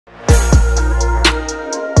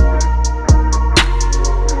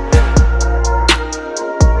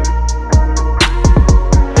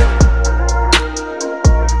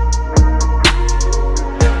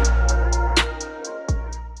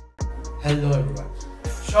everyone,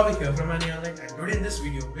 Shobik here from Money Online, and today in this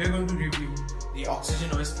video we are going to review the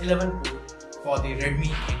Oxyyen OS 11 port for the Redmi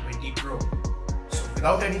K20 Pro. So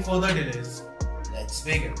without any further delays, let's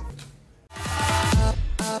begin.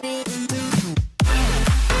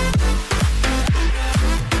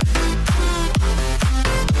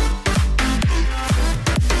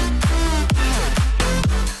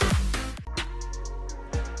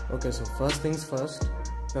 Okay, so first things first,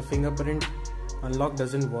 the fingerprint unlock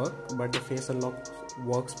doesn't work, but the face unlock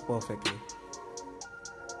works perfectly,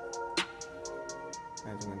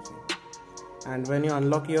 as you can see. And when you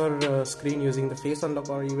unlock your screen using the face unlock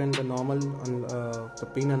or even the normal the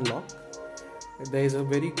pin unlock, there is a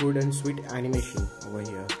very good and sweet animation over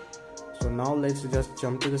here. So now let's just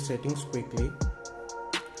jump to the settings quickly,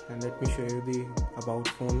 and let me show you the about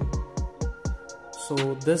phone.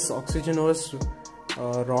 So this Oxyyen OS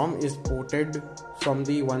ROM is ported from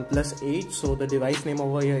the OnePlus 8, so the device name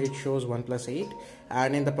over here it shows OnePlus 8,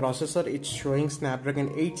 and in the processor it's showing Snapdragon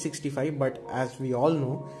 865, but as we all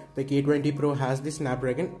know, the K20 Pro has the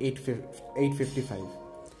Snapdragon 855.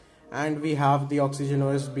 And we have the Oxyyen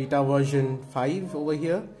OS beta version 5 over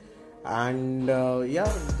here, and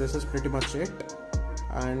yeah, this is pretty much it.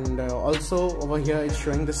 And also over here it's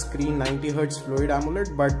showing the screen 90Hz Fluid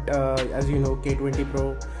AMOLED, but as you know, K20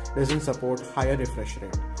 Pro doesn't support higher refresh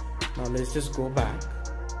rate. Now let's just go back,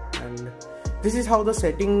 and this is how the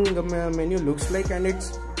setting menu looks like, and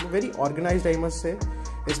it's very organized, I must say,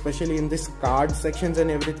 especially in this card sections and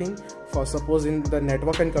everything. For suppose in the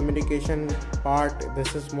network and communication part,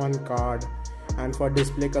 this is one card, and for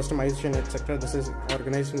display customization etc, this is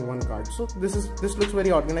organized in one card. So this looks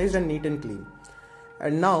very organized and neat and clean.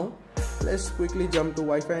 And now let's quickly jump to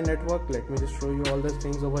Wi-Fi and network. Let me just show you all the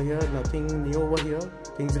things over here. Nothing new over here,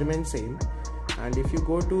 things remain same. And if you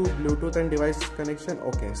go to Bluetooth and device connection,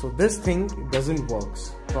 okay, so this thing doesn't work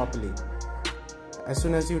properly. As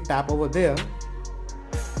soon as you tap over there,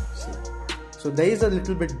 see, so there is a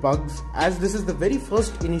little bit bugs, as this is the very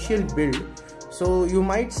first initial build, so you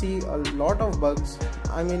might see a lot of bugs,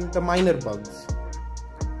 I mean the minor bugs.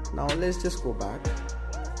 Now let's just go back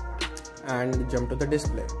and jump to the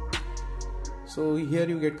display. So here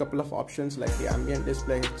you get couple of options like the ambient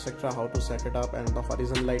display etc, how to set it up, and the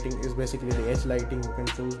horizon lighting is basically the edge lighting. You can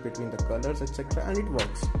choose between the colors etc, and it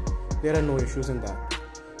works. There are no issues in that,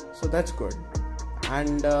 so that's good.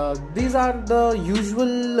 And these are the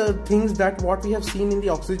usual things that what we have seen in the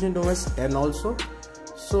Oxyyen OS 10 also.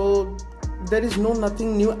 So there is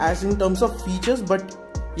nothing new as in terms of features, but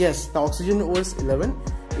yes, the Oxyyen OS 11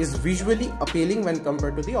 is visually appealing when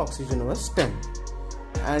compared to the Oxygen OS 10,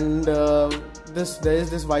 and there is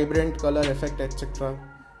this vibrant color effect etc,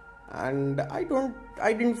 and I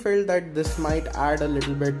didn't feel that this might add a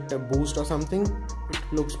little bit boost or something.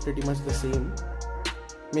 It looks pretty much the same.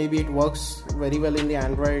 Maybe it works very well in the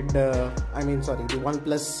Android the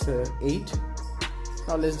OnePlus 8.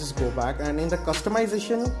 Now let's just go back, and in the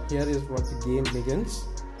customization, here is what the game begins.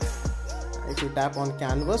 If you tap on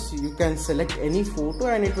canvas, you can select any photo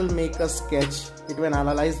and it will make a sketch. It will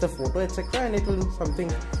analyze the photo etc, and it will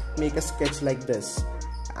make a sketch like this.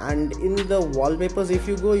 And in the wallpapers, if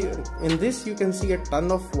you go in this, you can see a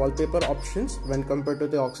ton of wallpaper options when compared to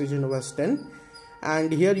the Oxygen OS 10.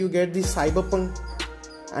 And here you get the cyberpunk,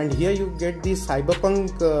 and here you get the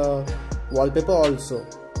cyberpunk wallpaper also.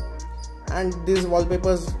 And these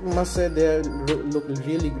wallpapers, must say, they look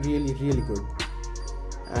really good.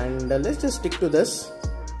 And let's just stick to this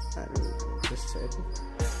and just set.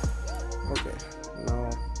 Okay, now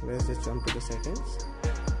let's just jump to the settings.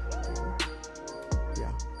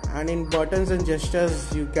 Yeah, and in buttons and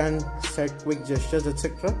gestures you can set quick gestures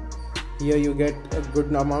etc. Here you get a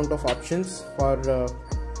good amount of options for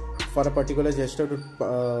a particular gesture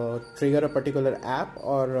to trigger a particular app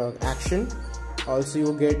or action. Also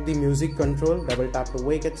you get the music control, double tap to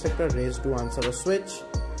wake etc, raise to answer a switch.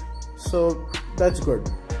 So that's good.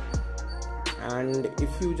 And if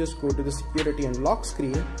you just go to the security and lock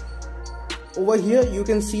screen, over here you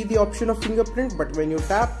can see the option of fingerprint, but when you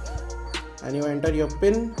tap and you enter your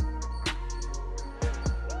PIN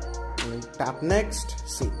and tap next,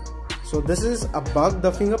 see, so this is a bug,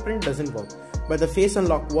 the fingerprint doesn't work, but the face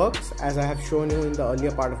unlock works as I have shown you in the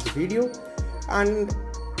earlier part of the video, and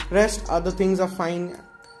rest other things are fine.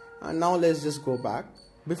 And now let's just go back.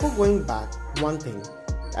 Before going back, one thing,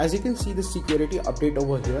 as you can see, the security update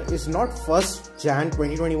over here is not 1st Jan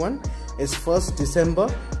 2021, it's 1st December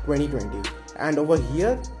 2020, and over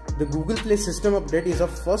here the Google Play system update is of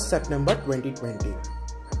 1st September 2020.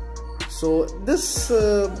 So this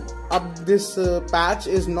patch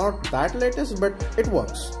is not that latest, but it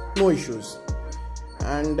works, no issues.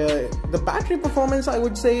 And the battery performance, I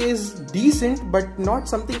would say, is decent, but not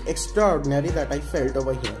something extraordinary that I felt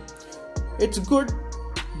over here. It's good,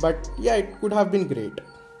 but yeah, it could have been great.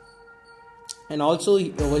 And also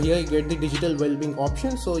over here you get the digital well-being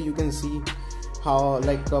option, so you can see how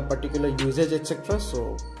like a particular usage, etc.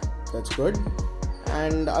 So that's good.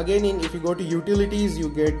 And again, if you go to utilities, you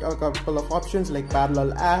get a couple of options like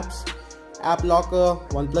parallel apps, app locker,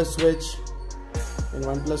 OnePlus Switch. In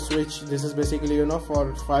OnePlus Switch, this is basically, you know,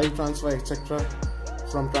 for file transfer, etc.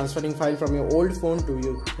 From transferring file from your old phone to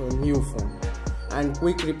your new phone. And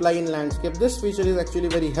quick reply in landscape. This feature is actually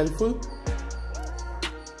very helpful.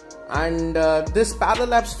 And this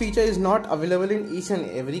parallel apps feature is not available in each and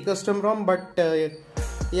every custom ROM, but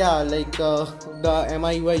yeah, like the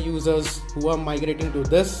MIUI users who are migrating to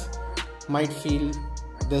this might feel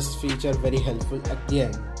this feature very helpful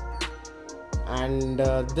again. And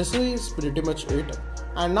this is pretty much it.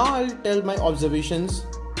 And now I'll tell my observations.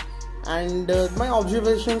 And my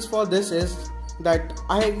observations for this is that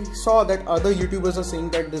I saw that other YouTubers are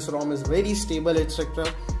saying that this ROM is very stable, etc.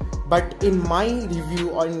 But in my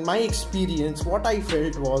review or in my experience, what I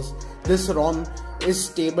felt was this ROM is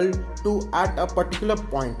stable to at a particular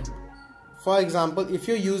point. For example, if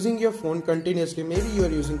you're using your phone continuously, maybe you are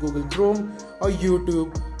using Google Chrome or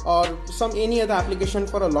YouTube or any other application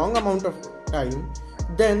for a long amount of time,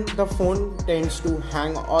 then the phone tends to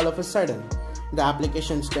hang all of a sudden. The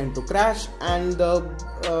applications tend to crash, and the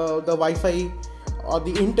Wi-Fi or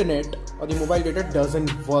the internet or the mobile data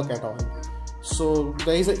doesn't work at all. So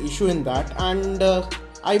there is an issue in that, and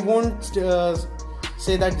I won't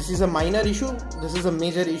say that this is a minor issue. This is a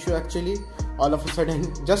major issue actually. All of a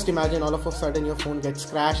sudden, just imagine all of a sudden your phone gets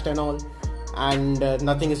crashed and all, and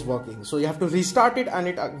nothing is working. So you have to restart it and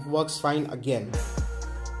it works fine again.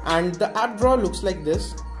 And the app drawer looks like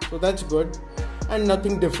this, so that's good, and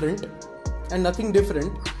nothing different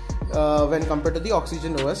when compared to the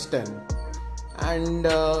Oxygen OS 10. And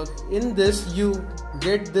in this you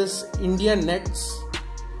get this India Nets.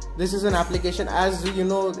 This is an application, as you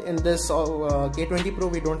know, in this K20 Pro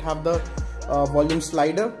we don't have the volume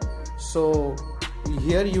slider, so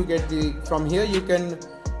here you get from here you can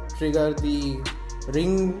trigger the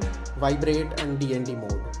ring, vibrate and DND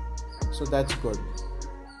mode, so that's good.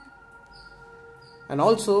 And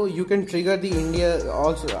also you can trigger the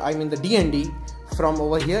the DND from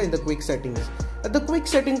over here in the quick settings. At the quick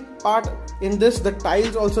setting part, in this the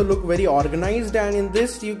tiles also look very organized, and in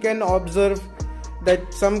this you can observe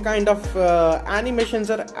that some kind of animations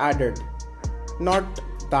are added. Not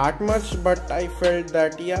that much, but I felt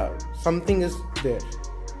that yeah, something is there.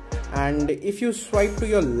 And if you swipe to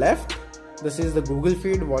your left, this is the Google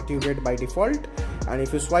feed, what you get by default. And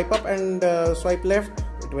if you swipe up and swipe left,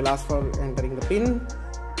 it will ask for entering the pin.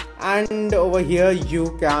 And over here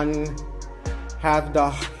you can have the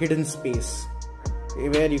hidden space,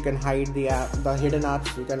 where you can hide the hidden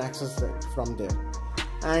apps. You can access it from there.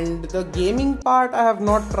 And the gaming part, I have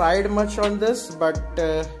not tried much on this, but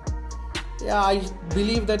yeah, I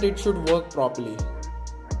believe that it should work properly.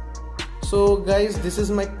 So guys, this is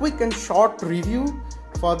my quick and short review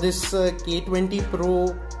for this K20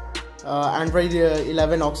 Pro Android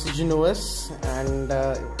 11 Oxygen OS. And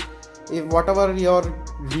if whatever your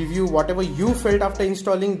review, whatever you felt after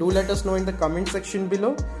installing, do let us know in the comment section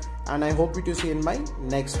below. And I hope to see you in my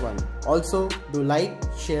next one. Also, do like,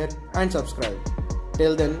 share and subscribe.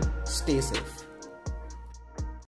 Till then, stay safe.